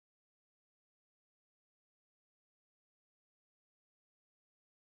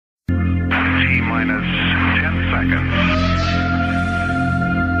minus 10 seconds.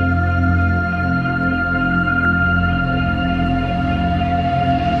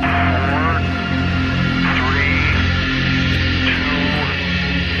 4, 3, 2,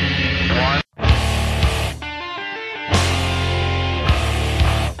 1.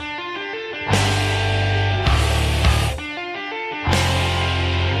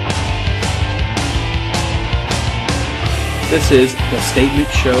 This is the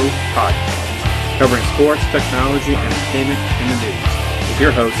Statement Show podcast, covering sports, technology, and entertainment in the news, with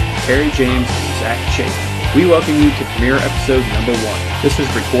your hosts, Terry James and Zach Chehi. We welcome you to premiere episode number 1. This is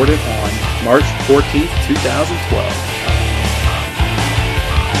recorded on March 14th, 2012.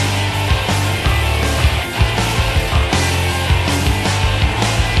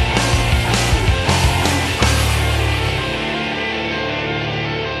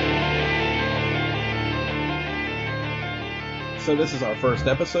 So this is our first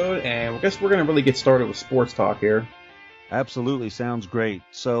episode, and I guess we're going to really get started with sports talk here. Absolutely. Sounds great.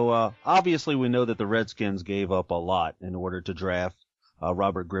 So, obviously we know that the Redskins gave up a lot in order to draft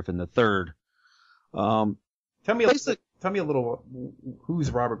Robert Griffin III. Tell me a little,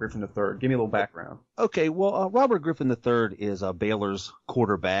 who's Robert Griffin III? Give me a little background. Okay, well, Robert Griffin III is Baylor's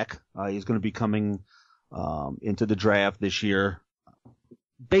quarterback. He's going to be coming into the draft this year.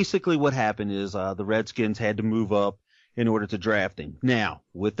 Basically what happened is the Redskins had to move up in order to draft him. Now,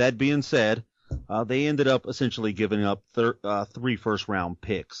 with that being said, they ended up essentially giving up 3 first-round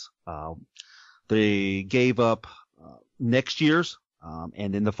picks. They gave up next year's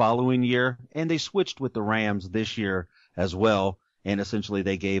and in the following year, and they switched with the Rams this year as well, and essentially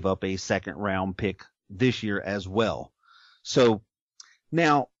they gave up a second-round pick this year as well. So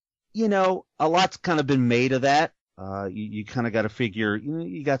now, you know, a lot's kind of been made of that. You kind of got to figure,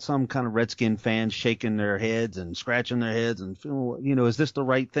 you got some kind of Redskin fans shaking their heads and scratching their heads and feeling, is this the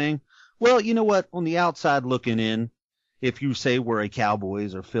right thing? Well, you know what? On the outside looking in, if you say we're a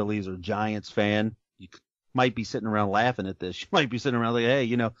Cowboys or Phillies or Giants fan, you might be sitting around laughing at this. You might be sitting around like,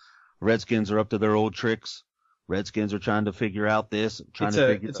 hey, Redskins are up to their old tricks. Redskins are trying to figure out this.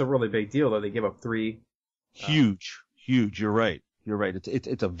 It's a really big deal, though. They give up 3. Huge. You're right.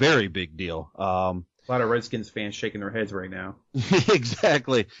 It's a very big deal. A lot of Redskins fans shaking their heads right now.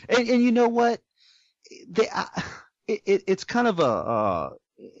 Exactly. And you know what? It's kind of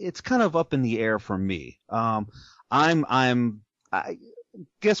it's kind of up in the air for me. I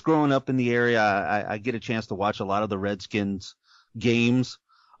guess growing up in the area, I get a chance to watch a lot of the Redskins games.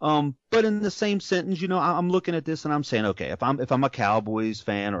 But in the same sentence, I'm looking at this and I'm saying, okay, if I'm a Cowboys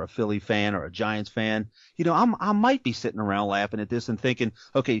fan or a Philly fan or a Giants fan, I might be sitting around laughing at this and thinking,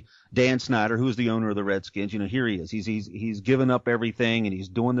 okay, Dan Snyder, who's the owner of the Redskins, here he is. He's given up everything and he's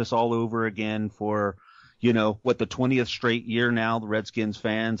doing this all over again for, the 20th straight year now. The Redskins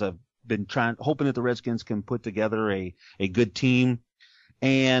fans have been hoping that the Redskins can put together a good team.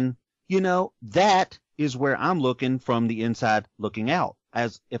 And, that is where I'm looking from the inside looking out.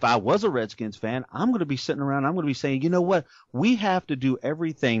 As if I was a Redskins fan, I'm going to be sitting around, I'm going to be saying, you know what? We have to do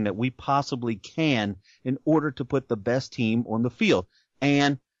everything that we possibly can in order to put the best team on the field.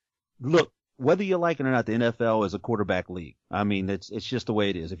 And look, whether you like it or not, the NFL is a quarterback league. I mean, it's just the way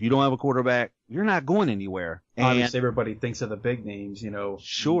it is. If you don't have a quarterback, you're not going anywhere. And obviously, everybody thinks of the big names,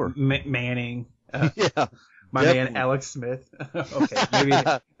 Sure. Manning. Yeah. My man, Alex Smith. Okay, maybe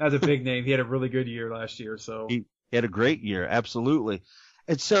that's a big name. He had a really good year last year, so. He had a great year, absolutely.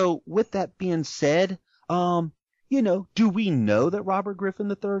 And so, with that being said, do we know that Robert Griffin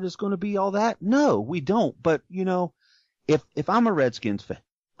III is going to be all that? No, we don't. But, if I'm a Redskins fan,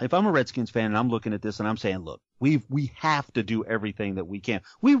 and I'm looking at this and I'm saying, look, we have to do everything that we can.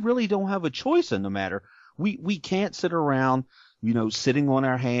 We really don't have a choice in the matter. We can't sit around, sitting on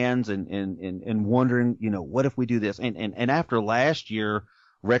our hands and wondering, what if we do this? And after last year,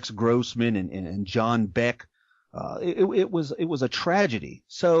 Rex Grossman and John Beck, it was a tragedy.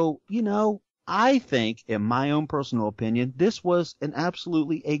 So, I think, in my own personal opinion, this was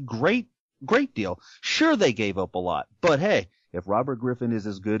absolutely a great deal. Sure, they gave up a lot, but hey, if Robert Griffin is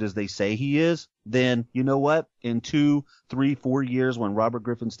as good as they say he is, then you know what? In 2, 3, 4 years, when Robert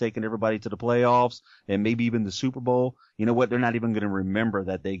Griffin's taking everybody to the playoffs and maybe even the Super Bowl, you know what? They're not even going to remember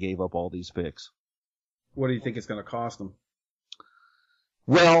that they gave up all these picks. What do you think it's going to cost them?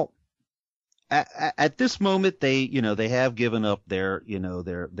 Well, at this moment, they have given up their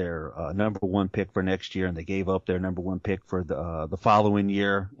number 1 pick for next year, and they gave up their number 1 pick for the following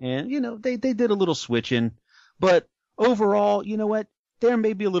year, and they did a little switching, but overall, you know what? There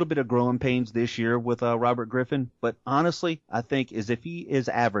may be a little bit of growing pains this year with Robert Griffin, but honestly, I think if he is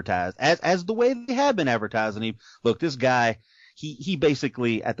advertised as the way they have been advertising him, look, this guy, he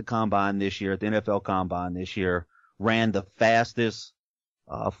basically at the combine this year, at the NFL combine this year, ran the fastest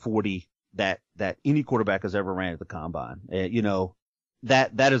 40 that any quarterback has ever ran at the combine.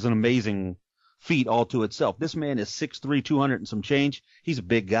 That is an amazing feat all to itself. This man is 6'3", 200 and some change. He's a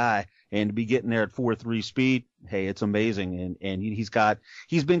big guy, and to be getting there at 4.3 speed, hey, it's amazing. And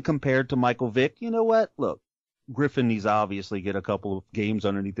he's been compared to Michael Vick. You know what? Look, Griffin needs to obviously get a couple of games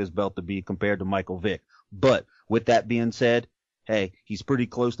underneath his belt to be compared to Michael Vick. But with that being said, hey, he's pretty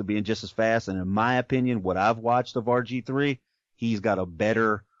close to being just as fast. And in my opinion, what I've watched of RG3, he's got a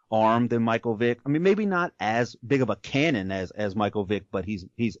better arm than Michael Vick. I mean, maybe not as big of a cannon as Michael Vick, but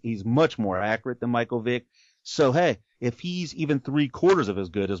he's much more accurate than Michael Vick. So, hey, if he's even 3/4 of as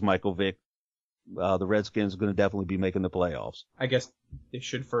good as Michael Vick, the Redskins are going to definitely be making the playoffs. I guess they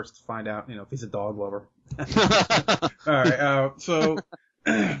should first find out, if he's a dog lover. All right. So,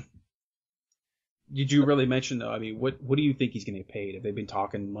 did you really mention, though, I mean, what do you think he's going to get paid? Have they been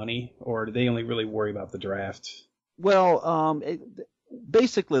talking money, or do they only really worry about the draft? Well,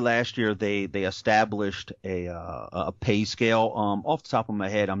 basically last year they established a pay scale. Off the top of my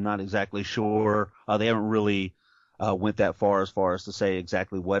head, I'm not exactly sure. They haven't really went that far as to say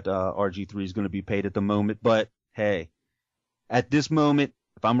exactly what RG3 is going to be paid at the moment. But hey, at this moment,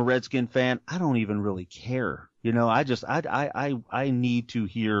 if I'm a Redskin fan, I don't even really care. I need to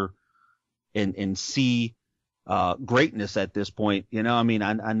hear and see greatness at this point. I mean,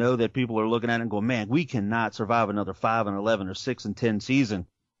 I know that people are looking at it and going, man, we cannot survive another 5-11 or 6-10 season.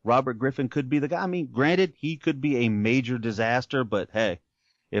 Robert Griffin could be the guy. I mean, granted, he could be a major disaster, but hey,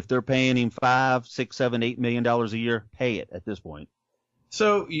 if they're paying him $5, $6, $7, $8 million a year, pay it at this point.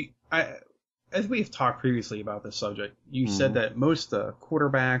 So, as we've talked previously about this subject, you said that most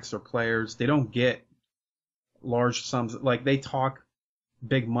quarterbacks or players, they don't get large sums. Like, they talk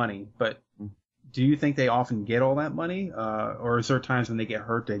big money, but do you think they often get all that money? Or is there times when they get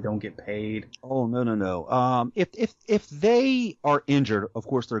hurt, they don't get paid? Oh, no. If they are injured, of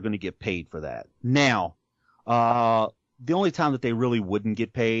course they're going to get paid for that. Now, the only time that they really wouldn't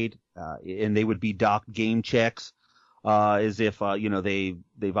get paid, and they would be docked game checks, is if,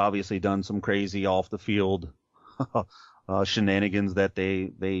 they've obviously done some crazy off the field, shenanigans that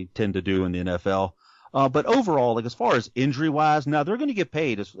they tend to do in the NFL. But overall, like as far as injury wise, now they're going to get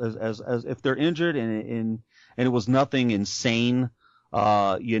paid as if they're injured and it was nothing insane,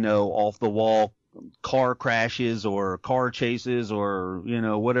 off the wall car crashes or car chases or,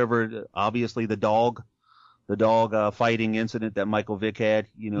 whatever. Obviously the dog fighting incident that Michael Vick had,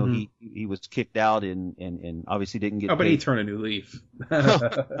 he was kicked out and obviously didn't get paid. But he turned a new leaf.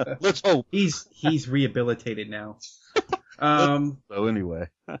 Let's hope. He's rehabilitated now. So anyway.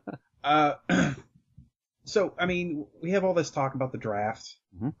 So, I mean, we have all this talk about the draft.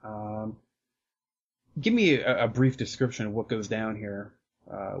 Give me a brief description of what goes down here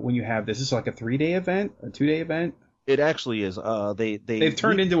when you have this. Is this like a 3-day event, a 2-day event? It actually is. They've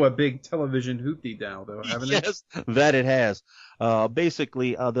turned into a big television hoopty now, though, haven't they? Yes, that it has.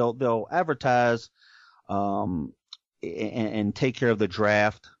 Basically, they'll advertise and take care of the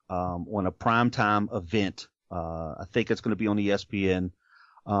draft on a primetime event. I think it's going to be on ESPN.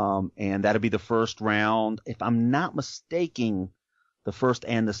 And that'll be the first round. If I'm not mistaken, the first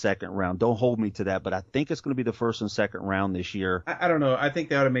and the second round. Don't hold me to that, but I think it's going to be the first and second round this year. I don't know. I think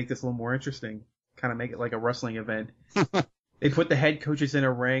they ought to make this a little more interesting. Kind of make it like a wrestling event. They put the head coaches in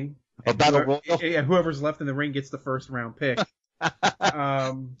a ring. A battle royal? And whoever's left in the ring gets the first round pick.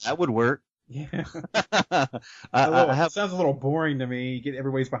 That would work. Yeah. It sounds a little boring to me. You get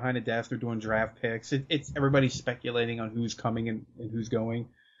everybody's behind a desk. They're doing draft picks. It's everybody's speculating on who's coming and who's going.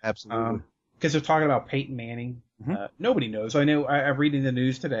 Absolutely. Because they're talking about Peyton Manning. Nobody knows. I know. I'm reading the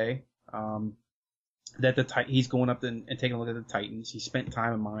news today that he's going up and taking a look at the Titans. He spent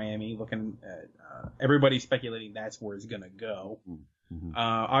time in Miami looking at. Everybody's speculating that's where he's going to go.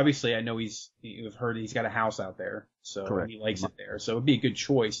 Obviously, I know you've heard he's got a house out there, so Correct. He likes it there. So it'd be a good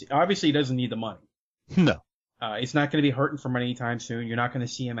choice. Obviously, he doesn't need the money. No. It's not going to be hurting for money anytime soon. You're not going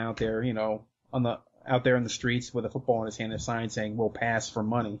to see him out there, out there in the streets with a football in his hand and a sign saying, "We'll pass for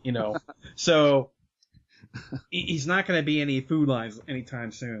money," So he's not going to be any food lines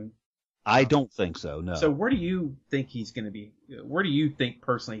anytime soon. I don't think so, no. So where do you think he's going to be? Where do you think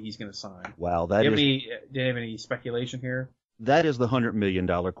personally he's going to sign? Wow, do you have any speculation here? That is the $100 million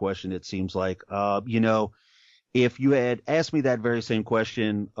question, it seems like. If you had asked me that very same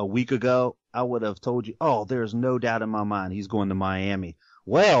question a week ago, I would have told you, there's no doubt in my mind he's going to Miami.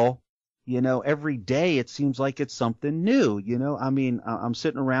 Well, every day it seems like it's something new. I mean, I'm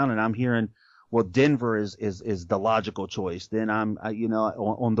sitting around and I'm hearing, well, Denver is the logical choice. Then I'm,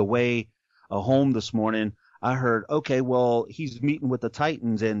 on the way home this morning, I heard, okay, well, he's meeting with the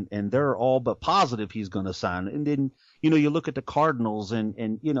Titans and they're all but positive he's going to sign. And then, you look at the Cardinals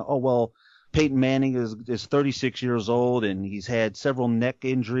and, oh, well, Peyton Manning is 36 years old and he's had several neck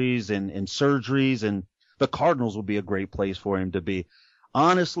injuries and surgeries, and the Cardinals will be a great place for him to be.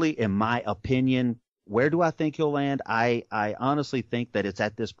 Honestly, in my opinion, where do I think he'll land? I honestly think that it's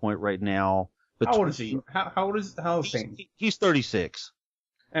at this point right now. How old is he? How old is Peyton? He's 36.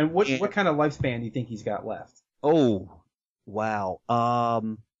 And what kind of lifespan do you think he's got left? Oh, wow.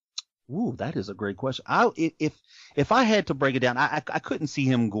 That is a great question. If I had to break it down, I couldn't see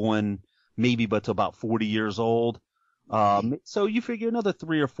him going maybe but to about 40 years old. So you figure another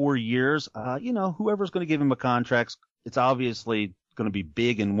 3 or 4 years. Whoever's going to give him a contract, it's obviously going to be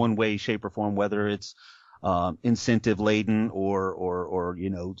big in one way, shape, or form, whether it's incentive laden or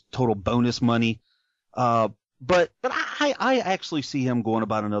total bonus money. But I actually see him going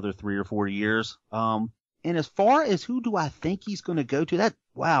about another 3 or 4 years. And as far as who do I think he's going to go to,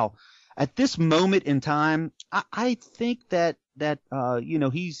 at this moment in time, I think that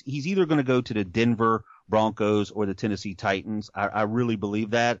he's either going to go to the Denver Broncos or the Tennessee Titans. I really believe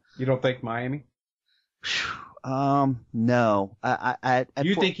that. You don't think Miami? No.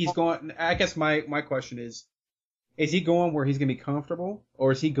 You think he's going? I guess my question is he going where he's going to be comfortable,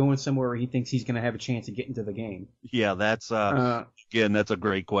 or is he going somewhere where he thinks he's going to have a chance to get into the game? Yeah, that's again, that's a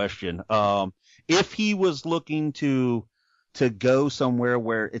great question. If he was looking to go somewhere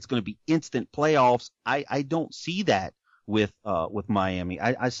where it's going to be instant playoffs, I don't see that with Miami.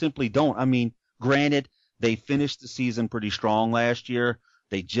 I simply don't. I mean, granted, they finished the season pretty strong last year.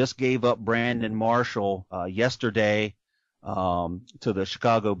 They just gave up Brandon Marshall yesterday to the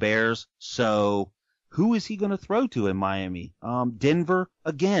Chicago Bears. So who is he going to throw to in Miami? Denver,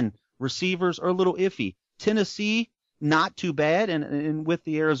 again, receivers are a little iffy. Tennessee, not too bad. And with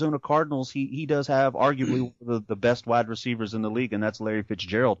the Arizona Cardinals, he does have arguably one of the best wide receivers in the league, and that's Larry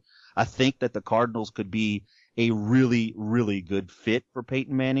Fitzgerald. I think that the Cardinals could be a really, really good fit for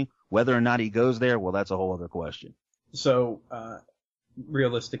Peyton Manning. Whether or not he goes there, well, that's a whole other question. So,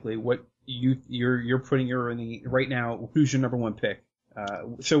 realistically, what you're putting right now, who's your number one pick?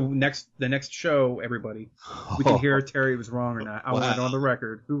 So the next show, everybody, we can hear if Terry was wrong or not. I want it on the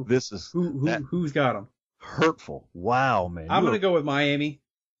record. Who's got him? Hurtful. Wow, man. I'm going to go with Miami.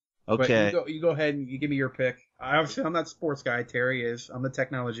 Okay. But you go ahead and you give me your pick. Obviously, I'm not the sports guy. Terry is. I'm the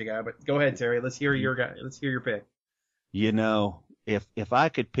technology guy. But go ahead, Terry. Let's hear your guy. Let's hear your pick. If I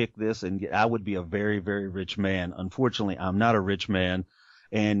could pick this, I would be a very, very rich man. Unfortunately, I'm not a rich man.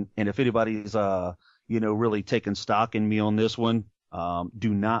 And if anybody's, really taking stock in me on this one,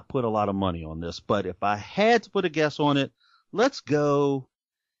 do not put a lot of money on this. But if I had to put a guess on it, let's go.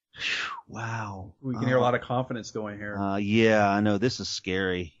 Wow. We can hear a lot of confidence going here. Yeah, I know this is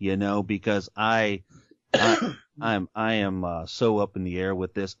scary, because I am so up in the air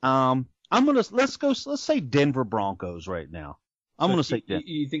with this. Let's say Denver Broncos right now. I'm going to say Denver.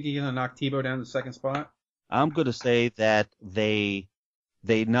 You think you're going to knock Tebow down to the second spot? I'm going to say that they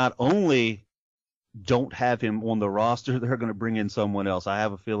not only don't have him on the roster, they're going to bring in someone else. I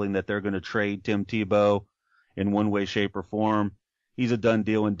have a feeling that they're going to trade Tim Tebow in one way, shape, or form. He's a done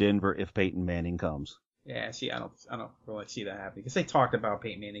deal in Denver if Peyton Manning comes. Yeah, see, I don't really see that happening because they talked about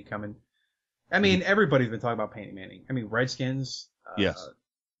Peyton Manning coming. I mean, everybody's been talking about Peyton Manning. I mean, Redskins. Yes.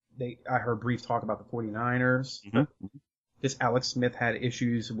 I heard brief talk about the 49ers. Mm-hmm. This Alex Smith had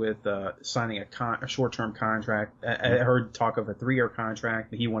issues with signing a short-term contract. I heard talk of a 3-year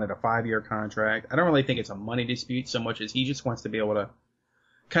contract, but he wanted a 5-year contract. I don't really think it's a money dispute so much as he just wants to be able to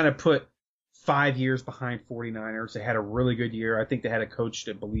kind of put 5 years behind 49ers. They had a really good year. I think they had a coach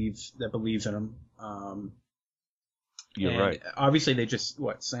that believes in them. You're right. Obviously, they just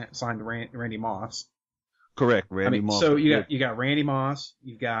signed Randy Moss. Correct, Randy Moss. So you got Randy Moss.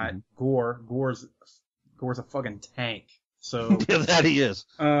 You've got Gore. Gore's a fucking tank. So yeah, that he is.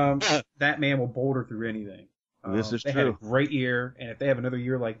 That man will boulder through anything. This is they true. Had a great year, and if they have another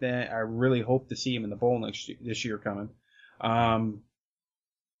year like that, I really hope to see him in the bowl this year coming. Who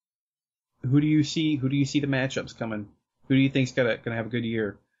do you see the matchups coming? Who do you think's gonna have a good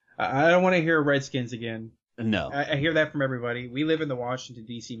year? I don't want to hear Redskins again. No. I hear that from everybody. We live in the Washington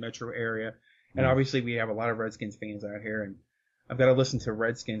D.C. metro area, and obviously we have a lot of Redskins fans out here, and I've got to listen to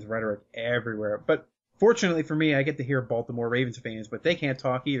Redskins rhetoric everywhere. But fortunately for me, I get to hear Baltimore Ravens fans, but they can't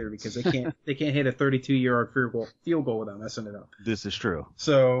talk either because they can't hit a 32-yard field goal without messing it up. This is true.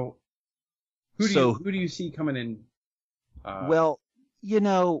 So who do you see coming in? Obviously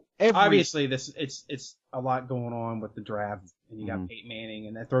it's a lot going on with the draft, and you got Peyton Manning,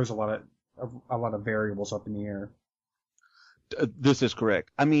 and that throws a lot of variables up in the air. This is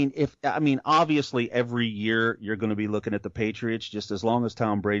correct. I mean, obviously every year you're going to be looking at the Patriots. Just as long as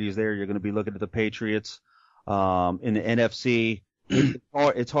Tom Brady's there, you're going to be looking at the Patriots. In the NFC,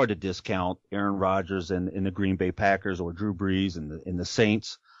 it's hard to discount Aaron Rodgers and the Green Bay Packers or Drew Brees and the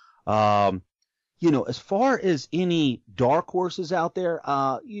Saints. As far as any dark horses out there,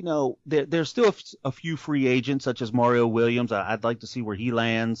 there's still a few free agents such as Mario Williams. I'd like to see where he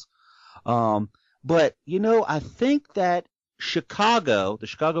lands. But I think that the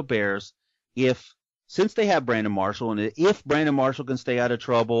Chicago Bears, since they have Brandon Marshall, and if Brandon Marshall can stay out of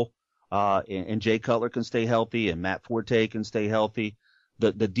trouble, and Jay Cutler can stay healthy and Matt Forte can stay healthy,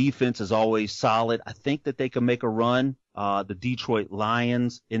 the defense is always solid. I think that they can make a run. The Detroit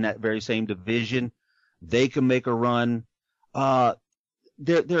Lions in that very same division, they can make a run. There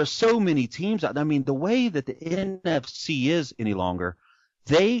are so many teams out. I mean, the way that the NFC is any longer,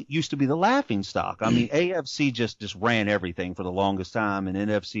 they used to be the laughing stock. I mean, AFC just ran everything for the longest time, and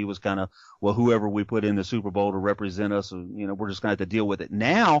NFC was kind of, well, whoever we put in the Super Bowl to represent us, we're just going to have to deal with it.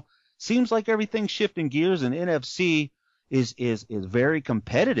 Now, seems like everything's shifting gears, and NFC is very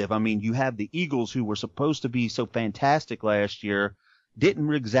competitive. I mean, you have the Eagles, who were supposed to be so fantastic last year,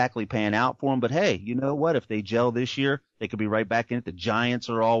 didn't exactly pan out for them, but hey, you know what? If they gel this year, they could be right back in it. The Giants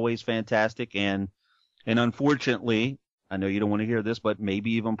are always fantastic, and unfortunately, I know you don't want to hear this, but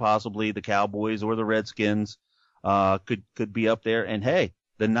maybe even possibly the Cowboys or the Redskins could be up there. And hey,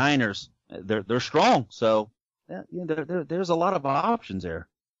 the Niners, they're strong, so there's a lot of options there.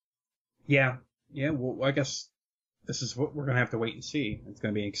 Yeah. Well, I guess this is what we're gonna have to wait and see. It's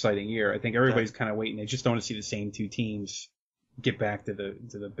gonna be an exciting year. I think everybody's kind of waiting. They just don't want to see the same two teams get back to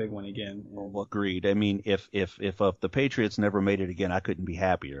the big one again. Well, agreed. I mean, if the Patriots never made it again, I couldn't be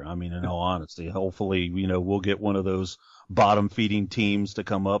happier. I mean, in all honesty, hopefully, we'll get one of those bottom feeding teams to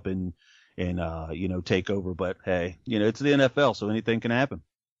come up and take over. But hey, it's the NFL, so anything can happen.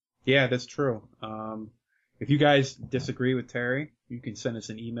 Yeah, that's true. If you guys disagree with Terry, you can send us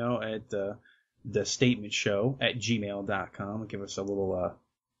an email at thestatementshow@gmail.com. Give us a little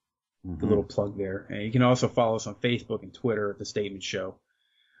a little plug there. And you can also follow us on Facebook and Twitter at The Statement Show.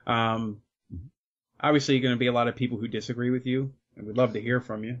 Obviously, you're going to be a lot of people who disagree with you, and we'd love to hear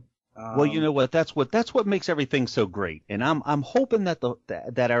from you. Well, you know what? That's what makes everything so great. And I'm hoping that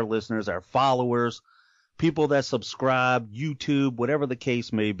that our listeners, our followers, people that subscribe, YouTube, whatever the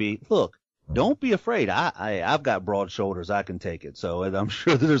case may be, look, don't be afraid. I've got broad shoulders. I can take it. So I'm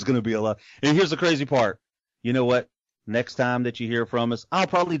sure that there's going to be a lot. And here's the crazy part. You know what? Next time that you hear from us, I'll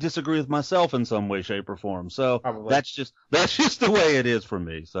probably disagree with myself in some way, shape, or form. So that's just the way it is for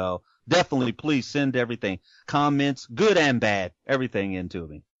me. So definitely, please send everything, comments, good and bad, everything into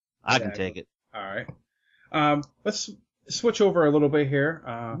me. I can take it. All right. Let's switch over a little bit here.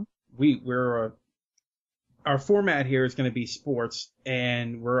 Our format here is going to be sports,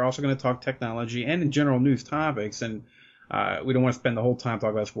 and we're also going to talk technology and in general news topics. And we don't want to spend the whole time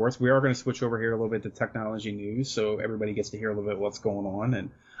talking about sports. We are going to switch over here a little bit to technology news, so everybody gets to hear a little bit what's going on.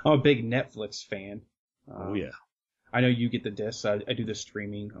 And I'm a big Netflix fan. Oh yeah. I know you get the discs. I do the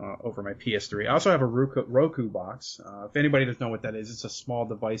streaming over my PS3. I also have a Roku box. If anybody doesn't know what that is, it's a small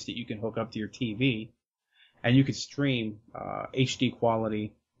device that you can hook up to your TV, and you can stream HD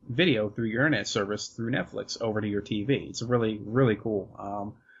quality video through your internet service through Netflix over to your TV. It's really, really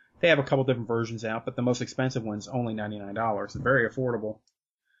cool. They have a couple different versions out, but the most expensive one's only $99. It's very affordable.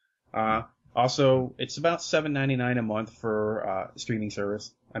 Also, it's about $7.99 a month for streaming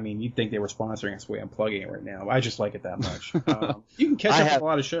service. I mean, you'd think they were sponsoring us the way I'm plugging it right now. I just like it that much. You can catch up with a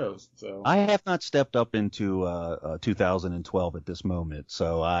lot of shows. So I have not stepped up into 2012 at this moment,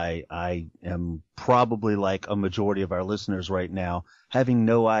 so I am probably like a majority of our listeners right now, having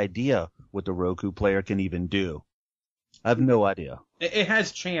no idea what the Roku player can even do. I have no idea. It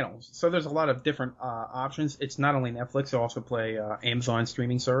has channels, so there's a lot of different options. It's not only Netflix; they also play Amazon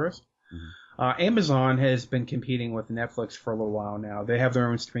streaming service. Amazon has been competing with Netflix for a little while now. They have their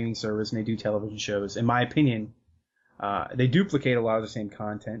own streaming service, and they do television shows. In my opinion, they duplicate a lot of the same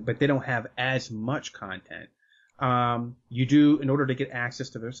content, but they don't have as much content. You do, in order to get access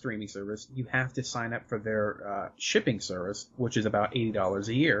to their streaming service, you have to sign up for their shipping service, which is about $80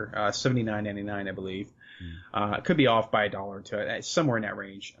 a year, $79.99, I believe. It could be off by $1 or $2, somewhere in that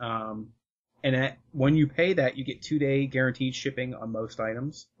range. And when you pay that, you get 2-day guaranteed shipping on most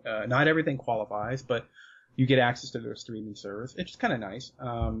items. Not everything qualifies, but you get access to their streaming service. It's kind of nice.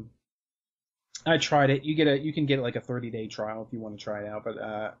 I tried it. You can get like a 30-day trial if you want to try it out, but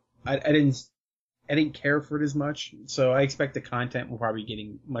I didn't care for it as much. So I expect the content will probably be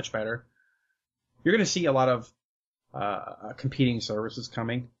getting much better. You're going to see a lot of competing services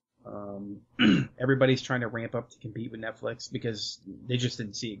coming. Everybody's trying to ramp up to compete with Netflix because they just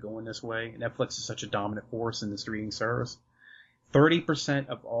didn't see it going this way. Netflix is such a dominant force in the streaming service. 30%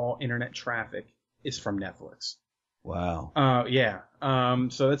 of all internet traffic is from Netflix. Wow. Yeah.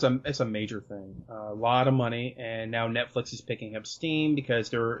 So it's a major thing. A lot of money, and now Netflix is picking up steam because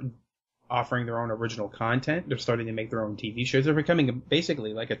they're offering their own original content. They're starting to make their own TV shows. They're becoming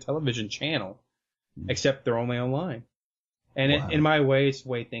basically like a television channel, except they're only online. And Wow. in my way, it's the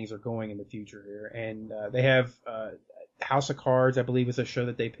way things are going in the future here. And they have House of Cards, I believe, is a show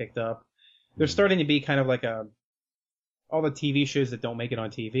that they picked up. They're starting to be kind of like all the TV shows that don't make it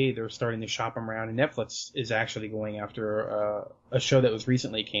on TV, they're starting to shop them around. And Netflix is actually going after a show that was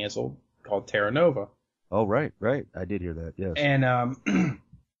recently canceled called Terra Nova. Oh, right. I did hear that, yes. And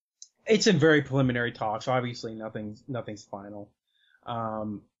it's in very preliminary talks. Obviously, nothing's final.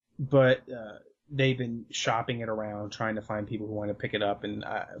 But they've been shopping it around, trying to find people who want to pick it up. And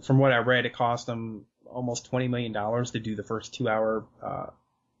from what I read, it cost them almost $20 million to do the first 2-hour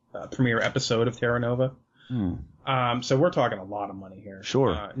premiere episode of Terra Nova. So we're talking a lot of money here.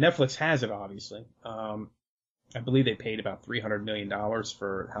 Sure. Netflix has it, obviously. I believe they paid about $300 million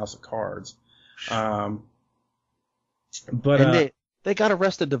for House of Cards. But they got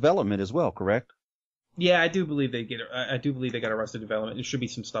Arrested Development as well, correct? Yeah, I do believe they got Arrested Development. There should be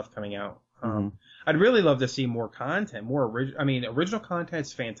some stuff coming out. I'd really love to see more content, more original. I mean, original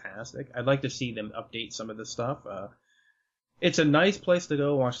content's fantastic. I'd like to see them update some of this stuff. It's a nice place to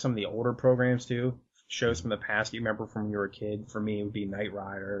go watch some of the older programs too. Shows from the past you remember from when you were a kid. For me, it would be Knight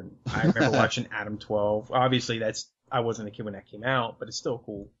Rider. I remember watching Adam 12. Obviously, I wasn't a kid when that came out, but it's still a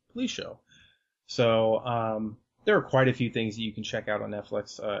cool police show. So there are quite a few things that you can check out on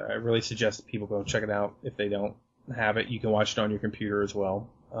Netflix. I really suggest that people go check it out. If they don't have it, you can watch it on your computer as well.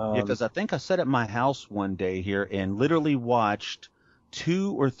 Yeah, because I think I sat at my house one day here and literally watched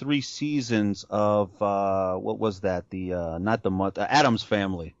 2 or 3 seasons of what was that? Not the month, Addams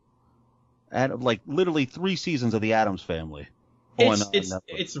Family. Like literally 3 seasons of the Addams Family.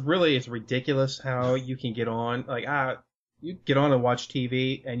 It's ridiculous how you can get on you get on and watch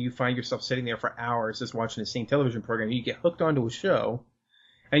TV and you find yourself sitting there for hours just watching the same television program. You get hooked onto a show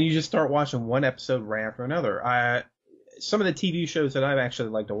and you just start watching one episode right after another. Some of the TV shows that I've actually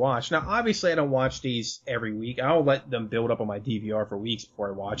like to watch. Now, obviously, I don't watch these every week. I'll let them build up on my DVR for weeks before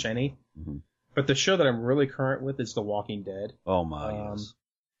I watch any. Mm-hmm. But the show that I'm really current with is The Walking Dead. Oh my! Yes.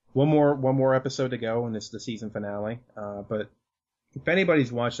 One more episode to go, and it's the season finale. But if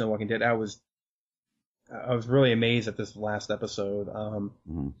anybody's watching The Walking Dead, I was really amazed at this last episode.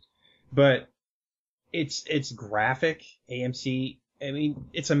 But it's graphic. AMC. I mean,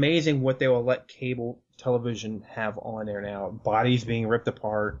 it's amazing what they will let cable television have on there now. Bodies being ripped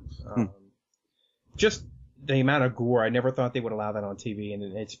apart. Just the amount of gore. I never thought they would allow that on TV,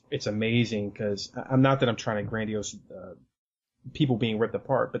 and it's amazing because I'm not that I'm trying to grandiose people being ripped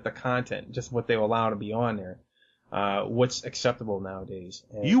apart, but the content, just what they allow to be on there. What's acceptable nowadays.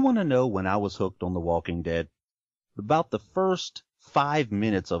 And you want to know when I was hooked on The Walking Dead? About the first 5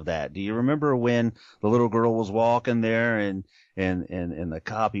 minutes of that. Do you remember when the little girl was walking there and the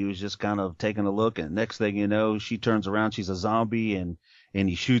cop, he was just kind of taking a look, and next thing you know, she turns around, she's a zombie, and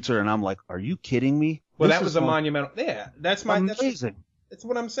he shoots her, and I'm like, are you kidding me? Well, that was a monumental. Yeah, that's amazing. That's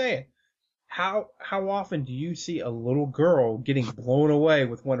what I'm saying. How often do you see a little girl getting blown away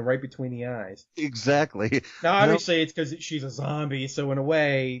with one right between the eyes? Exactly. Now, obviously, it's because she's a zombie, so in a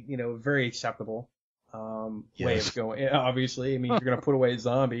way, very acceptable way of going. Obviously, I mean, if you're gonna put away a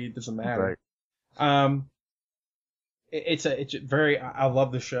zombie, it doesn't matter. Right. It's very. I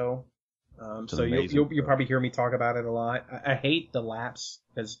love the show. So you'll probably hear me talk about it a lot. I hate the lapse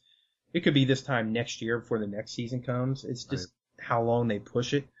because it could be this time next year before the next season comes. It's just how long they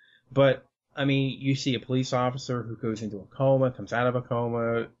push it. But I mean, you see a police officer who goes into a coma, comes out of a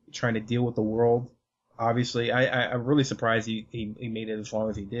coma, trying to deal with the world. Obviously, I'm really surprised he made it as long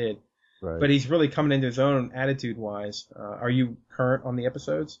as he did. Right. But he's really coming into his own attitude-wise. Are you current on the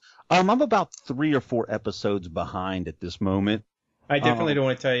episodes? I'm about 3 or 4 episodes behind at this moment. I definitely don't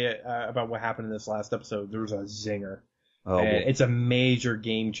want to tell you about what happened in this last episode. There was a zinger. It's a major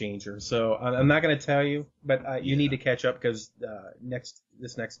game changer. So I'm not going to tell you, but you need to catch up because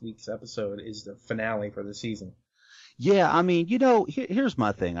this next week's episode is the finale for the season. Yeah, I mean, here's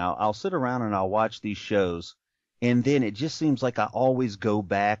my thing. I'll sit around and I'll watch these shows, and then it just seems like I always go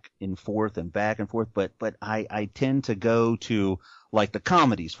back and forth. But I tend to go to like the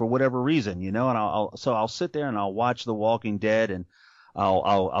comedies for whatever reason, and I'll sit there and I'll watch The Walking Dead and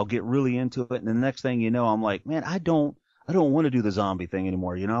I'll get really into it, and the next thing you know, I'm like, man, I don't I don't want to do the zombie thing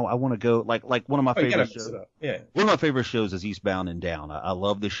anymore. I want to go like one of my Oh, you gotta favorite mix shows. it up. Yeah. One of my favorite shows is Eastbound and Down. I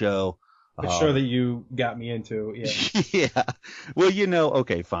love the show. The show that you got me into. Yeah. Yeah. Well,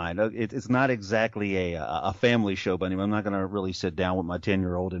 okay, fine. It's not exactly a family show, but I'm not going to really sit down with my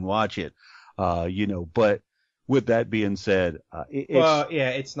 10-year-old and watch it. But with that being said,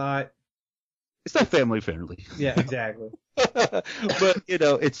 it's not. It's not family friendly. Yeah, exactly. But,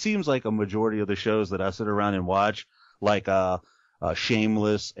 it seems like a majority of the shows that I sit around and watch, like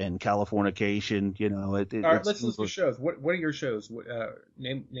Shameless and Californication, All right, let's list the shows. What are your shows?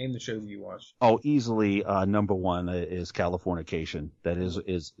 Name the shows you watch. Oh, easily number one is Californication. That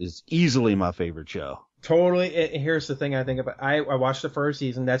is easily my favorite show. Totally. Here's the thing I think about. I watched the first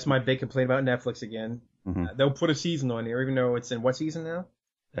season. That's my big complaint about Netflix again. Mm-hmm. They'll put a season on there, even though it's in what season now?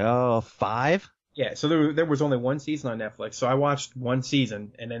 5? Yeah, so there was only one season on Netflix. So I watched one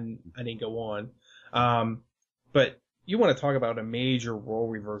season, and then I didn't go on. But you want to talk about a major role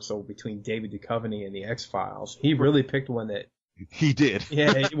reversal between David Duchovny and the X-Files. He really picked one that... He did.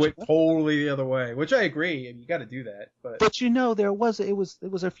 Yeah, it went totally the other way, which I agree. You got to do that. But there was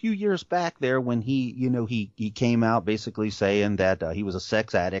a few years back there when he came out basically saying that he was a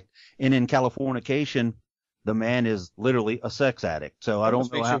sex addict, and in Californication, the man is literally a sex addict. So I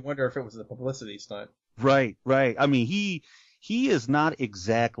don't know. Makes you wonder if it was a publicity stunt. Right. I mean, he is not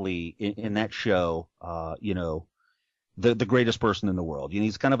exactly in that show, the greatest person in the world.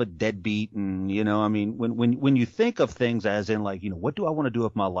 He's kind of a deadbeat, and when you think of things as in like, what do I want to do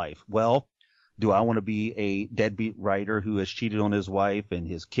with my life? Well, do I want to be a deadbeat writer who has cheated on his wife and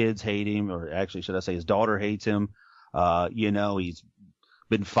his kids hate him, or actually should I say his daughter hates him? He's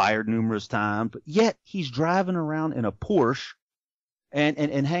been fired numerous times, but yet he's driving around in a Porsche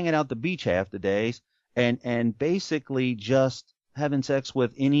and hanging out the beach half the days and basically just having sex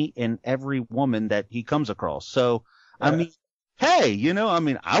with any and every woman that he comes across. So, I mean, hey,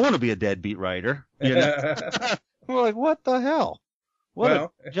 I want to be a deadbeat writer. We're like, what the hell?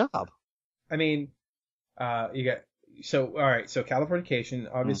 What a job. I mean, all right. So Californication,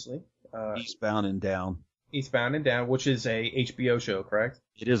 obviously. Eastbound and Down. Eastbound and Down, which is a HBO show, correct?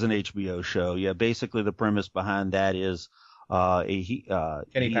 It is an HBO show. Yeah. Basically, the premise behind that is, Kenny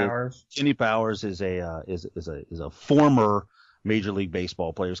Powers. Kenny Powers is a former Major League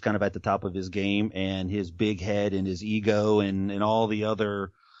Baseball player. He's kind of at the top of his game, and his big head and his ego and all the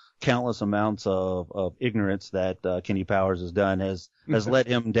other countless amounts of ignorance that Kenny Powers has done has led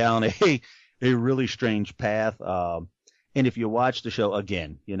him down a really strange path. And if you watch the show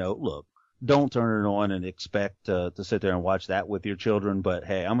again, look, don't turn it on and expect to sit there and watch that with your children. But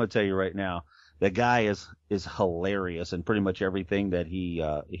hey, I'm gonna tell you right now, the guy is hilarious in pretty much everything that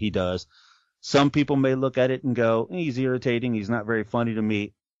he does. Some people may look at it and go, he's irritating, he's not very funny to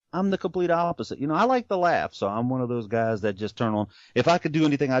me. I'm the complete opposite. I like to laugh, so I'm one of those guys that just turn on. If I could do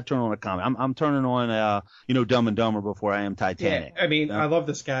anything, I'd turn on a comedy. I'm turning on Dumb and Dumber before I am Titanic. Yeah, I mean, I love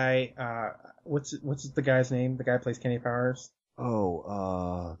this guy. What's the guy's name? The guy who plays Kenny Powers.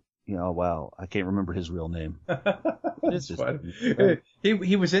 Wow, I can't remember his real name. It's fun.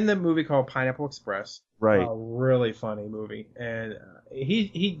 He was in the movie called Pineapple Express. Right. A really funny movie, and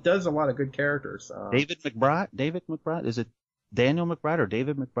he does a lot of good characters. David McBride. Is it Daniel McBride or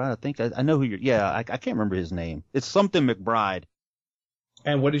David McBride? I think I know who you're. Yeah, I can't remember his name. It's something McBride.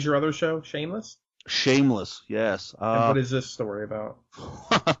 And what is your other show? Shameless. Shameless. Yes. And what is this story about?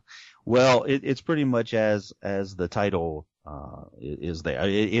 Well, it's pretty much as the title is there.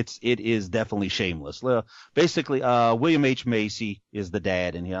 It is definitely shameless. Basically, William H. Macy is the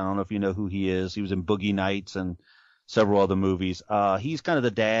dad, and I don't know if you know who he is. He was in Boogie Nights and several other movies. He's kind of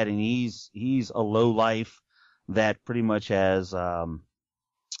the dad, and he's a lowlife that pretty much has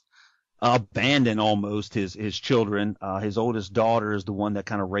abandoned almost his children. His oldest daughter is the one that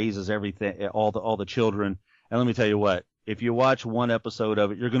kind of raises everything, all the children. And let me tell you what, if you watch one episode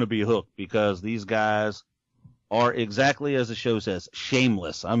of it, you're going to be hooked, because these guys are exactly as the show says,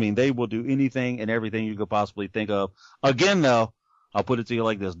 shameless. I mean, they will do anything and everything you could possibly think of. Again, though, I'll put it to you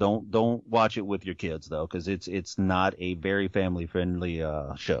like this: don't watch it with your kids, though, because it's not a very family friendly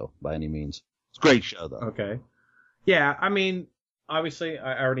show by any means. It's a great show, though. Okay. Yeah, I mean, obviously,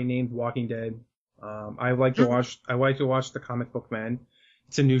 I already named Walking Dead. I like to watch The Comic Book Men.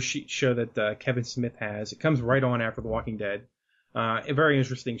 It's a new show that Kevin Smith has. It comes right on after The Walking Dead. A very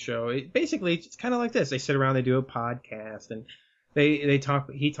interesting show. It's kind of like this. They sit around, they do a podcast, and they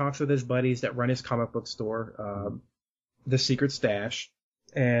talk. He talks with his buddies that run his comic book store, The Secret Stash,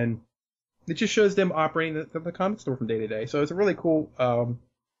 and it just shows them operating the comic store from day to day. So it's a really cool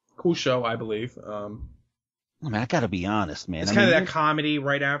show, I believe. I mean, I gotta be honest, man. It's kind of that comedy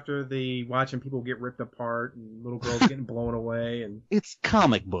right after the watching people get ripped apart and little girls getting blown away, and it's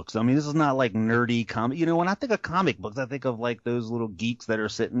comic books. I mean, this is not like nerdy comic. You know, when I think of comic books, I think of like those little geeks that are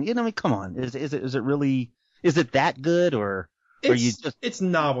sitting. You know, I mean, come on, is it really? Is it that good, or are you just? It's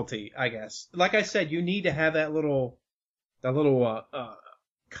novelty, I guess. Like I said, you need to have that little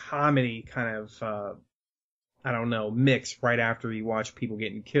comedy kind of I don't know, mix right after you watch people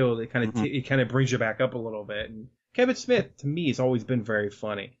getting killed. It kind of it kind of brings you back up a little bit. And Kevin Smith, to me, has always been very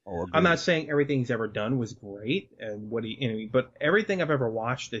funny. Oh, I'm not saying everything he's ever done was great, and but everything I've ever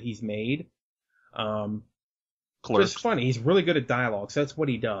watched that he's made, just funny. He's really good at dialogue, so that's what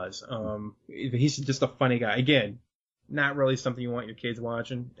he does. He's just a funny guy. Again, not really something you want your kids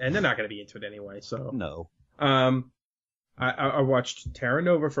watching, and they're not going to be into it anyway. So no. I watched Terra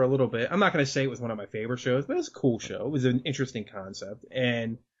Nova for a little bit. I'm not going to say it was one of my favorite shows, but it was a cool show. It was an interesting concept.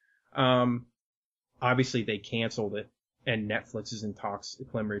 And obviously they canceled it, and Netflix is in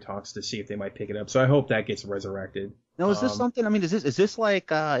preliminary talks to see if they might pick it up. So I hope that gets resurrected. Now, is this something? I mean, is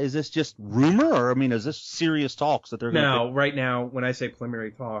this just rumor, or I mean, is this serious talks that they're going to? No, right now, when I say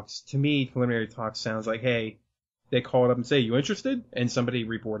preliminary talks, to me, preliminary talks sounds like, hey, they called up and say, you interested? And somebody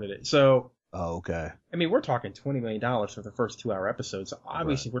reported it. So. Oh, okay. I mean, we're talking $20 million for the first 2-hour episodes. So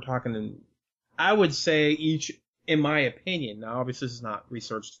obviously, We're talking, I would say each, in my opinion, now obviously this is not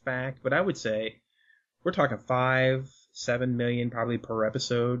researched fact, but I would say we're talking $5-7 million probably per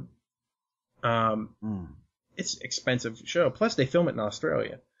episode. It's an expensive show. Plus, they film it in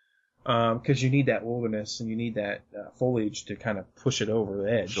Australia because you need that wilderness and you need that foliage to kind of push it over the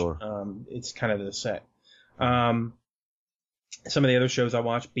edge. Sure. It's kind of the set. Some of the other shows I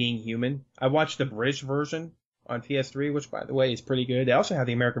watched, Being Human. I watched the British version on PS3, which, by the way, is pretty good. They also have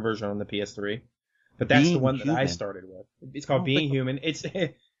the American version on the PS3, but that's the one that I started with. It's called Being Human. It's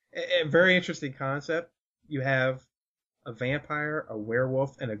a very interesting concept. You have a vampire, a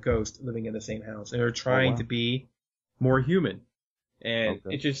werewolf, and a ghost living in the same house, and they're trying to be more human. And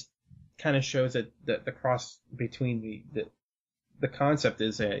it just kind of shows that the cross between the concept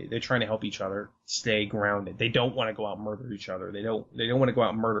is they're trying to help each other stay grounded. They don't want to go out and murder each other. They don't want to go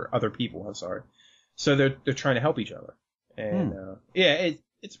out and murder other people. I'm sorry. So they're trying to help each other. And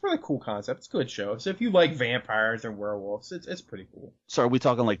it's a really cool concept. It's a good show. So if you like vampires and werewolves, it's pretty cool. So are we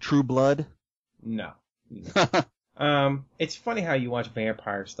talking like True Blood? No. It's funny how you watch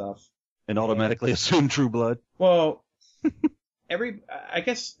vampire stuff and automatically assume True Blood. Well, I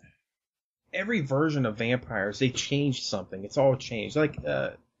guess every version of vampires, they changed something. It's all changed. Like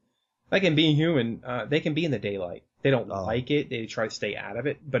in Being Human, they can be in the daylight. They don't like it. They try to stay out of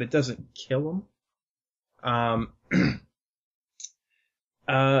it, but it doesn't kill them.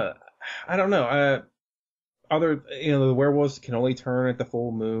 I don't know. The werewolves can only turn at the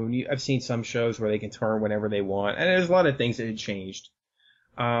full moon. I've seen some shows where they can turn whenever they want, and there's a lot of things that had changed.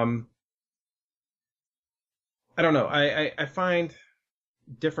 I don't know. I find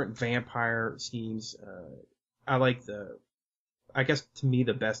different vampire schemes. I like I guess to me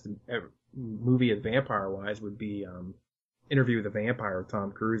the best movie of vampire wise would be Interview with the Vampire with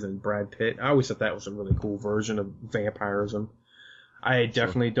Tom Cruise and Brad Pitt. I always thought that was a really cool version of vampirism. I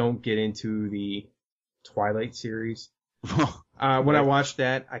definitely don't get into the Twilight series. When I watched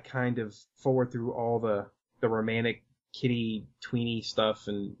that, I kind of forward through all the romantic kitty tweeny stuff,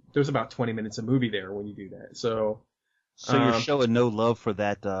 and there's about 20 minutes of movie there when you do that. So you're showing no love for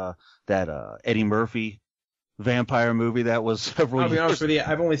that Eddie Murphy vampire movie that was several years. I'll be honest with you,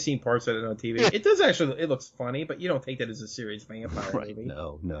 I've only seen parts of it on TV. It does actually, it looks funny, but you don't take that as a serious vampire movie.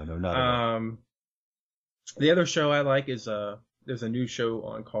 No, not at all. The other show I like is there's a new show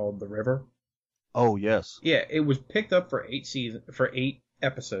on called The River. Oh yes. Yeah, it was picked up for 8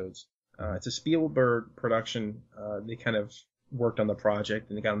 episodes. It's a Spielberg production. They kind of worked on the project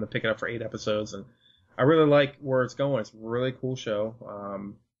and they got them to pick it up for 8 episodes, and I really like where it's going. It's a really cool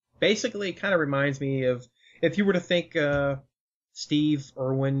show. Basically, it kind of reminds me of if you were to think Steve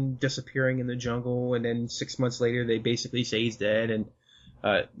Irwin disappearing in the jungle, and then 6 months later they basically say he's dead, and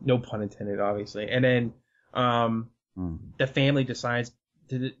no pun intended, obviously. And then the family decides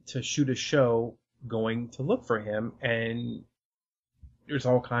to shoot a show going to look for him, and there's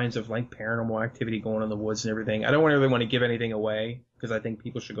all kinds of like paranormal activity going on in the woods and everything. I don't really want to give anything away because I think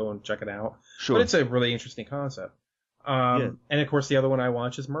people should go and check it out. Sure. But it's a really interesting concept. And of course the other one I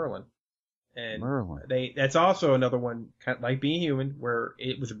watch is Merlin. And that's also another one kind of like Being Human, where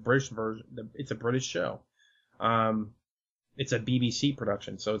it was a British version. It's a British show. It's a BBC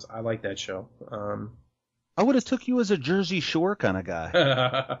production, so I like that show. I would have took you as a Jersey Shore kind of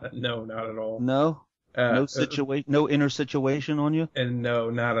guy. No, not at all. No? No inner situation on you? And no,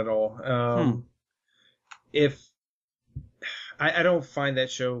 not at all. if I don't find that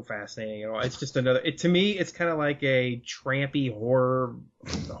show fascinating at all. It's just another. To me, it's kind of like a trampy horror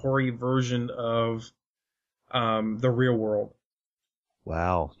version of the Real World.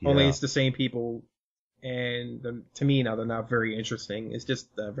 Wow. Yeah. Only it's the same people, and to me now they're not very interesting. It's just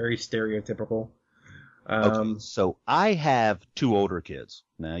very stereotypical. Okay, so I have two older kids.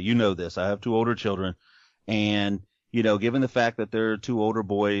 Now, you know this. I have two older children. And, given the fact that they're two older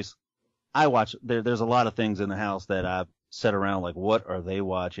boys, I watch, there's a lot of things in the house that I've set around, like, what are they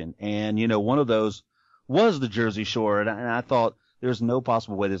watching? And, one of those was the Jersey Shore. And I thought there's no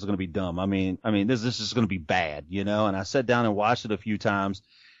possible way this is going to be dumb. I mean, this is going to be bad, and I sat down and watched it a few times.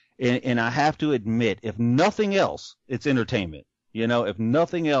 And I have to admit, if nothing else, it's entertainment. If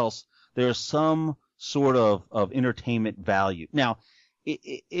nothing else, there's some sort of entertainment value. Now,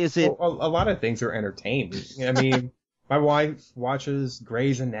 is it? Well, a lot of things are entertainment. I mean, my wife watches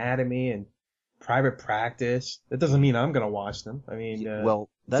Grey's Anatomy and Private Practice. That doesn't mean I'm going to watch them. I mean,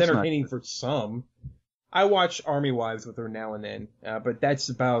 that's it's entertaining for some. I watch Army Wives with her now and then, but that's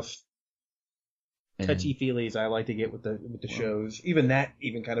about touchy-feely as I like to get with the shows. Even that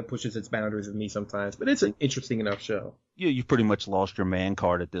kind of pushes its boundaries with me sometimes, but it's an interesting enough show. You've pretty much lost your man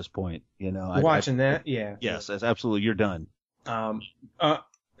card at this point, Watching that, yeah. Yes, that's absolutely. You're done. I'm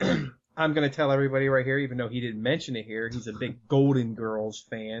going to tell everybody right here, even though he didn't mention it here, he's a big Golden Girls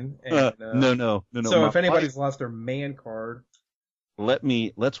fan. And, No. So if anybody's lost their man card.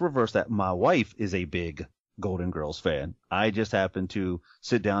 Let's reverse that. My wife is a big Golden Girls fan. I just happen to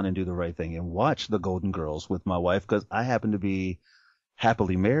sit down and do the right thing and watch the Golden Girls with my wife because I happen to be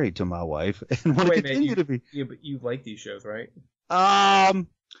happily married to my wife and want to continue to be. Yeah, but you like these shows, right?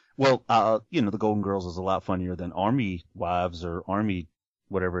 Well, the Golden Girls is a lot funnier than Army Wives or Army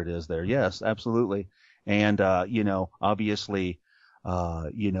whatever it is there. Yes, absolutely. And, obviously,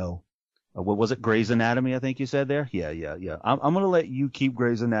 what was it? Grey's Anatomy, I think you said there? Yeah. I'm going to let you keep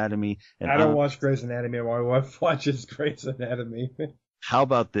Grey's Anatomy. And I don't watch Grey's Anatomy. My wife watches Grey's Anatomy. How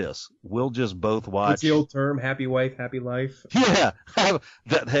about this? We'll just both watch. What's the old term? Happy wife, happy life? Yeah.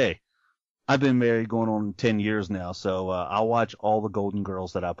 Hey, I've been married going on 10 years now, so I'll watch all the Golden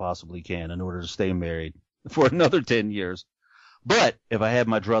Girls that I possibly can in order to stay married for another 10 years. But if I had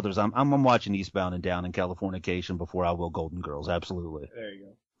my druthers, I'm watching Eastbound and Down in Californication before I will Golden Girls. Absolutely. There you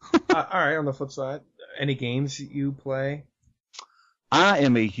go. All right. On the flip side, any games you play? I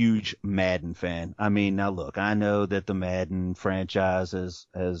am a huge Madden fan. I mean, now look, I know that the Madden franchise has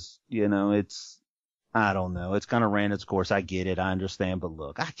I don't know. It's kind of ran its course. I get it. I understand. But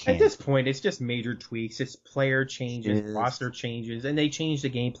look, I can't. At this point, it's just major tweaks. It's player changes, roster changes, and they change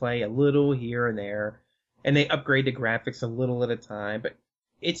the gameplay a little here and there. And they upgrade the graphics a little at a time, but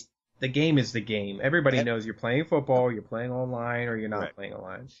the game is the game. Everybody knows you're playing football, you're playing online, or you're not playing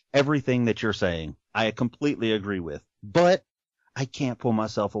online. Everything that you're saying, I completely agree with, but I can't pull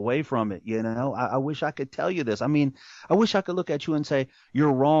myself away from it. I wish I could tell you this. I mean, I wish I could look at you and say,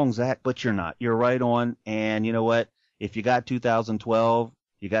 you're wrong, Zach, but you're not. You're right on. And you know what? If you got 2012,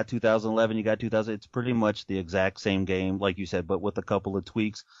 you got 2011, you got 2000, it's pretty much the exact same game, like you said, but with a couple of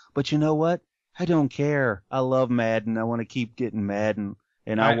tweaks. But you know what? I don't care. I love Madden. I want to keep getting Madden.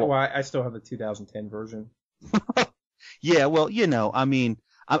 And I still have the 2010 version. Yeah, well, I mean,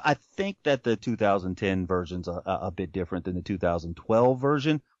 I think that the 2010 version's a bit different than the 2012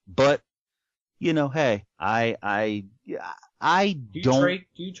 version, but hey, I don't. Do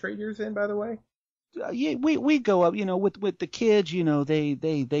you trade yours in, by the way? Yeah, we go up, with the kids, they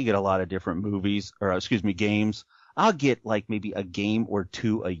get a lot of different games. I'll get like maybe a game or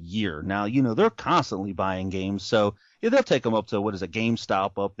two a year. Now, they're constantly buying games. So they'll take them up to,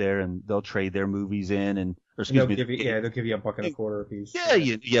 GameStop up there, and they'll trade their movies in they'll give you $1.25 a piece.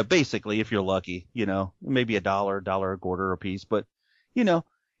 Yeah, basically, if you're lucky, maybe $1 a quarter a piece. But,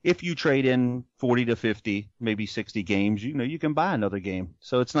 if you trade in 40 to 50, maybe 60 games, you can buy another game.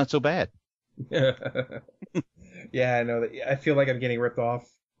 So it's not so bad. Yeah, I know that. I feel like I'm getting ripped off.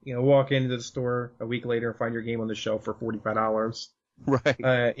 Walk into the store a week later and find your game on the shelf for $45.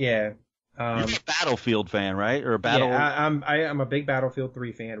 Right. Yeah. You're a Battlefield fan, right? Or a Battle? Yeah, I'm a big Battlefield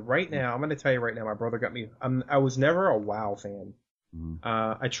 3 fan. Right now, I'm going to tell you right now, my brother got me. I was never a WoW fan.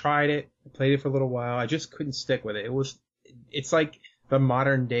 I tried it, I played it for a little while. I just couldn't stick with it. It's like the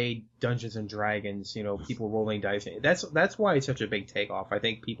modern day Dungeons and Dragons. People rolling dice. That's why it's such a big takeoff. I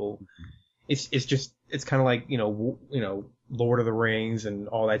think people. It's kind of like Lord of the Rings and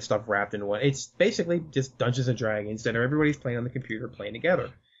all that stuff wrapped in one. It's basically just Dungeons and Dragons that everybody's playing on the computer, playing together.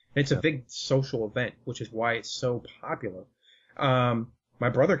 And it's a big social event, which is why it's so popular. My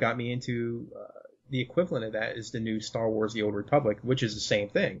brother got me into the equivalent of that is the new Star Wars: The Old Republic, which is the same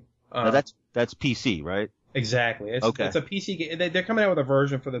thing. That's PC, right? Exactly. It's a PC game. They're coming out with a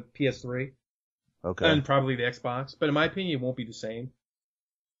version for the PS3 and probably the Xbox, but in my opinion, it won't be the same.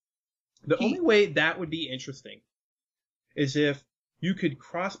 The only way that would be interesting is if you could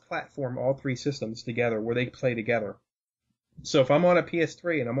cross-platform all three systems together where they play together. So if I'm on a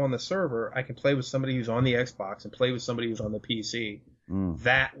PS3 and I'm on the server, I can play with somebody who's on the Xbox and play with somebody who's on the PC.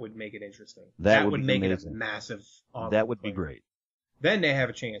 That would make it interesting. That would make it a massive online That would play. be great. Then they have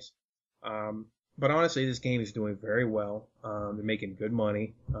a chance. But honestly, this game is doing very well. They're making good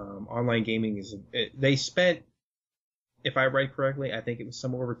money. Online gaming they spent, if I read correctly, I think it was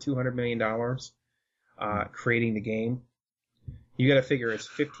somewhere over $200 million creating the game. You got to figure it's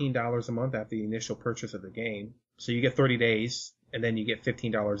 $15 a month after the initial purchase of the game. So you get 30 days, and then you get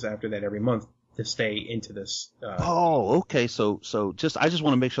 $15 after that every month to stay into this. Okay. So I just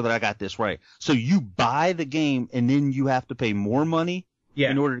want to make sure that I got this right. So you buy the game, and then you have to pay more money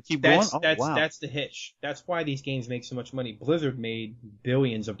in order to keep going? That's the hitch. That's why these games make so much money. Blizzard made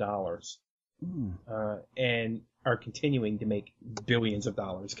billions of dollars, and are continuing to make billions of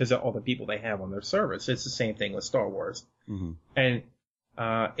dollars because of all the people they have on their service. It's the same thing with Star Wars. And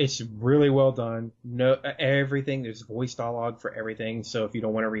it's really well done. Everything, there's voice dialogue for everything, so if you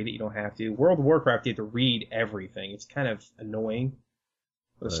don't want to read it, you don't have to. World of Warcraft, you have to read everything. It's kind of annoying.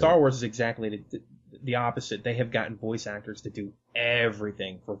 But Star Wars is exactly the opposite. They have gotten voice actors to do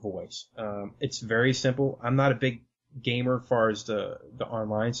everything for voice. It's very simple. I'm not a big gamer as far as the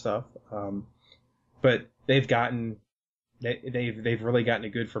online stuff, but they've really gotten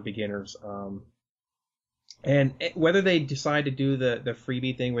it good for beginners. And whether they decide to do the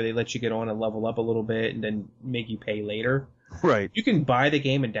freebie thing where they let you get on and level up a little bit and then make you pay later, right? You can buy the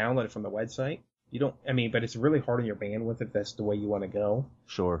game and download it from the website. But it's really hard on your bandwidth if that's the way you want to go.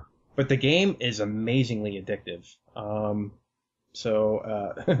 Sure. But the game is amazingly addictive.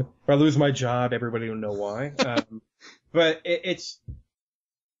 So if I lose my job, everybody will know why. But I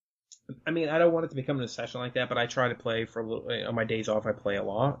don't want it to become an obsession like that, but I try to play for a little, on my days off, I play a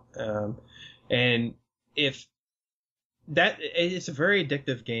lot. And it's a very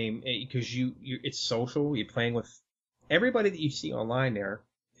addictive game because it's social. You're playing with everybody that you see online there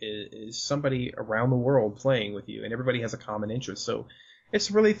is somebody around the world playing with you, and everybody has a common interest. So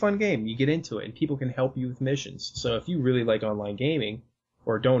it's a really fun game. You get into it, and people can help you with missions. So if you really like online gaming,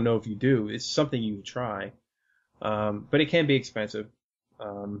 or don't know if you do, it's something you would try. But it can be expensive.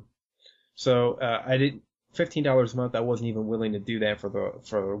 So I didn't $15 a month. I wasn't even willing to do that for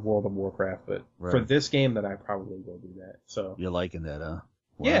World of Warcraft, but for this game, that I probably will do that. So you're liking that, huh?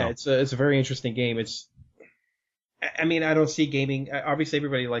 Wow. Yeah, it's a very interesting game. I don't see gaming. Obviously,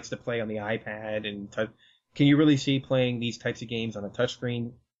 everybody likes to play on the iPad and touch. Can you really see playing these types of games on a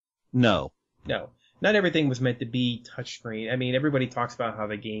touchscreen? No. Not everything was meant to be touchscreen. Everybody talks about how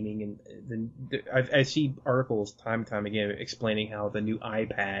the gaming I see articles time and time again explaining how the new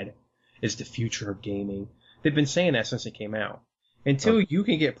iPad is the future of gaming. They've been saying that since it came out. Until you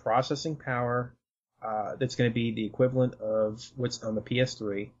can get processing power that's going to be the equivalent of what's on the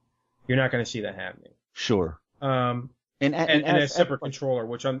PS3, you're not going to see that happening. Sure. And a separate controller,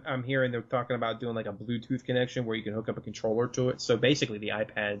 which I'm hearing they're talking about doing like a Bluetooth connection where you can hook up a controller to it. So basically the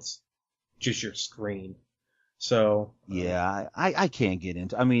iPad's just your screen. So yeah, I can't get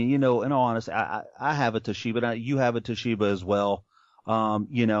into. In all honesty, I have a Toshiba. You have a Toshiba as well.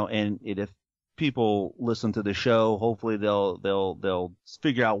 And if people listen to the show, hopefully they'll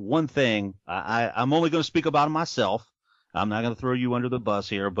figure out one thing. I'm only going to speak about it myself. I'm not going to throw you under the bus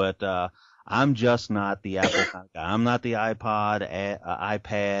here, but I'm just not the Apple kind of guy. I'm not the iPod,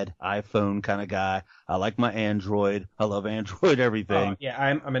 iPad, iPhone kind of guy. I like my Android. I love Android everything. Yeah,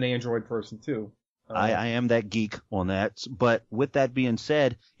 I'm an Android person too. I am that geek on that. But with that being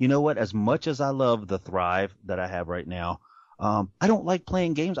said, you know what? As much as I love the Thrive that I have right now, I don't like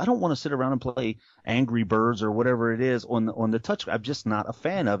playing games. I don't want to sit around and play Angry Birds or whatever it is on the touch. I'm just not a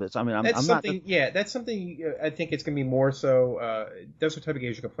fan of it. So, that's something I think it's going to be more so. Those are type of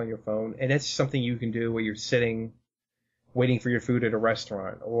games you can play on your phone, and that's something you can do where you're sitting, waiting for your food at a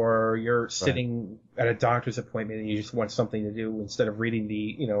restaurant, or you're sitting at a doctor's appointment and you just want something to do instead of reading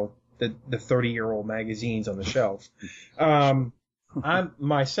the 30-year-old magazines on the shelf. I'm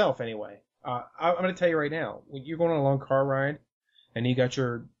myself anyway. I'm going to tell you right now, when you're going on a long car ride and you got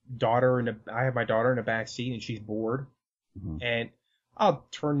your daughter I have my daughter in the back seat and she's bored, and I'll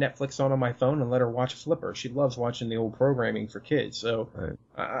turn Netflix on my phone and let her watch Flipper. She loves watching the old programming for kids. So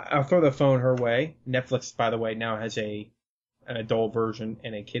I'll throw the phone her way. Netflix, by the way, now has an adult version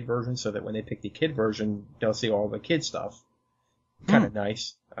and a kid version, so that when they pick the kid version, they'll see all the kid stuff. Kind of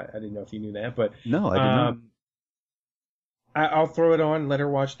nice. I didn't know if you knew that, but no, I didn't know. I'll throw it on, let her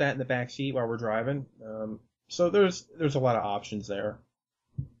watch that in the back seat while we're driving. So there's a lot of options there.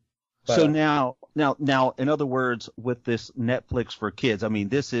 But, so now, in other words, with this Netflix for kids, I mean,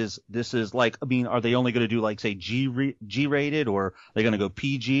 this is like, I mean, are they only going to do like, say, G rated, or are they going to go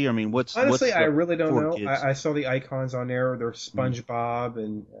PG? I mean, honestly, I really don't know. I saw the icons on there. There's SpongeBob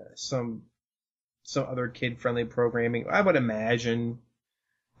and some other kid-friendly programming. I would imagine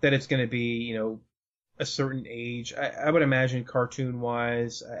that it's going to be, a certain age. I would imagine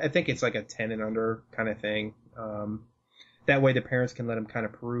cartoon-wise, I think it's like a 10 and under kind of thing. That way the parents can let them kind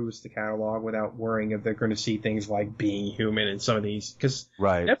of peruse the catalog without worrying if they're going to see things like Being Human and some of these. Because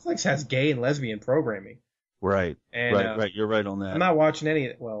Netflix has gay and lesbian programming. Right. And, right. You're right on that. I'm not watching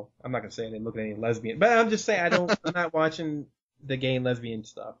any. Well, I'm not going to say I didn't look at any lesbian. But I'm just saying I'm not watching the gay and lesbian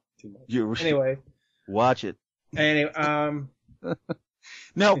stuff too much. Anyway. Watch it. Anyway,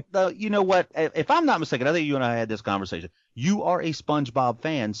 No, you know what? If I'm not mistaken, I think you and I had this conversation. You are a SpongeBob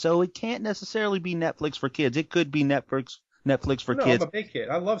fan, so it can't necessarily be Netflix for kids. It could be Netflix for kids. I'm a big kid.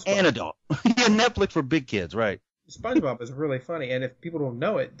 I love SpongeBob. And adult. Yeah, Netflix for big kids, right. SpongeBob is really funny, and if people don't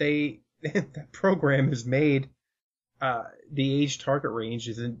know it, that program has made the age target range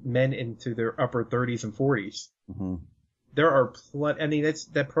is men into their upper 30s and 40s. Mm-hmm. There are plenty. I mean,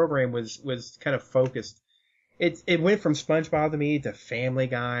 that program was kind of focused. It went from SpongeBob to me to Family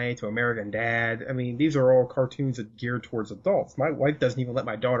Guy to American Dad. I mean, these are all cartoons that geared towards adults. My wife doesn't even let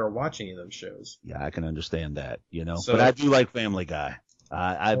my daughter watch any of those shows. Yeah, I can understand that, So, but I do like Family Guy.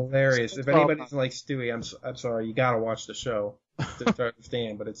 Hilarious. If anybody doesn't like Stewie, I'm sorry. You gotta watch the show to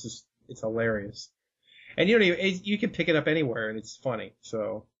understand. But it's hilarious. And you can pick it up anywhere, and it's funny.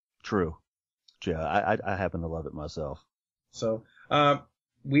 So true. Yeah, I happen to love it myself. So,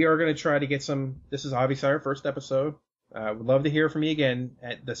 we are going to try to get some. This is obviously our first episode. Would love to hear from you again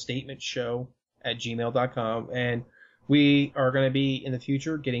at thestatementshow@gmail.com. And we are going to be in the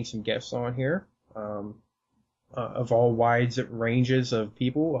future getting some guests on here of all wides ranges of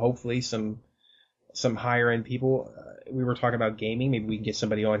people. Hopefully some higher end people. We were talking about gaming. Maybe we can get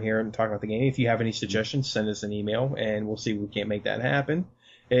somebody on here and talk about the game. If you have any suggestions, send us an email and we'll see if we can't make that happen.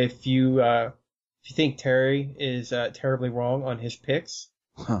 If you think Terry is terribly wrong on his picks.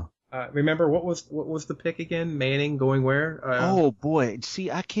 Huh. Remember what was the pick again? Manning going where? Oh boy, see,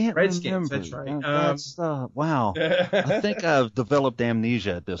 I can't Redskins, remember. That's right. Wow. I think I've developed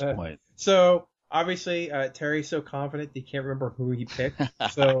amnesia at this point. So obviously, Terry's so confident he can't remember who he picked.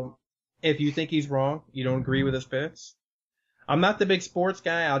 So if you think he's wrong, you don't agree with his picks. I'm not the big sports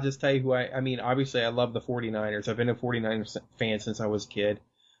guy. I'll just tell you who I mean, obviously, I love the 49ers. I've been a 49ers fan since I was a kid.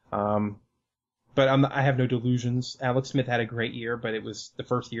 But I have no delusions. Alex Smith had a great year, but it was the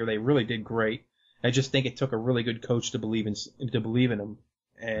first year they really did great. I just think it took a really good coach to believe in him.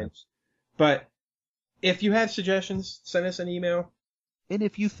 But if you have suggestions, send us an email. And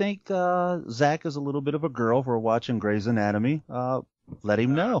if you think Zach is a little bit of a girl for watching Grey's Anatomy, let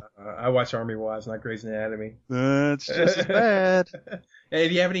him know. I watch Army Wives, not Grey's Anatomy. That's just as bad. And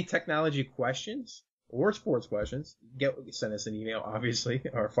if you have any technology questions or sports questions, send us an email, obviously,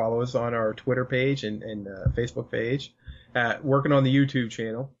 or follow us on our Twitter page and Facebook page. Working on the YouTube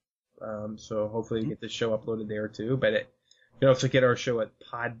channel, so hopefully we get this show uploaded there too. But you can also get our show at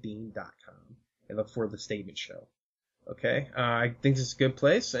podbean.com and look for The Statement Show. Okay, I think this is a good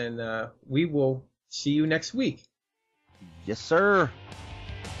place, and we will see you next week. Yes, sir.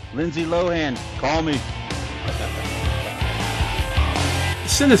 Lindsay Lohan, call me.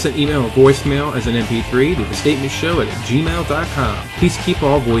 Send us an email or voicemail as an MP3 to thestatementshow@gmail.com. Please keep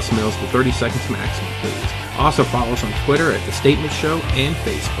all voicemails to 30 seconds maximum, please. Also follow us on Twitter at The Statement Show and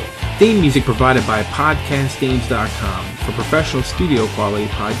Facebook. Theme music provided by podcastthemes.com. For professional studio quality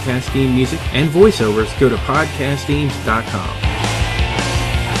podcast theme music and voiceovers, go to podcastthemes.com.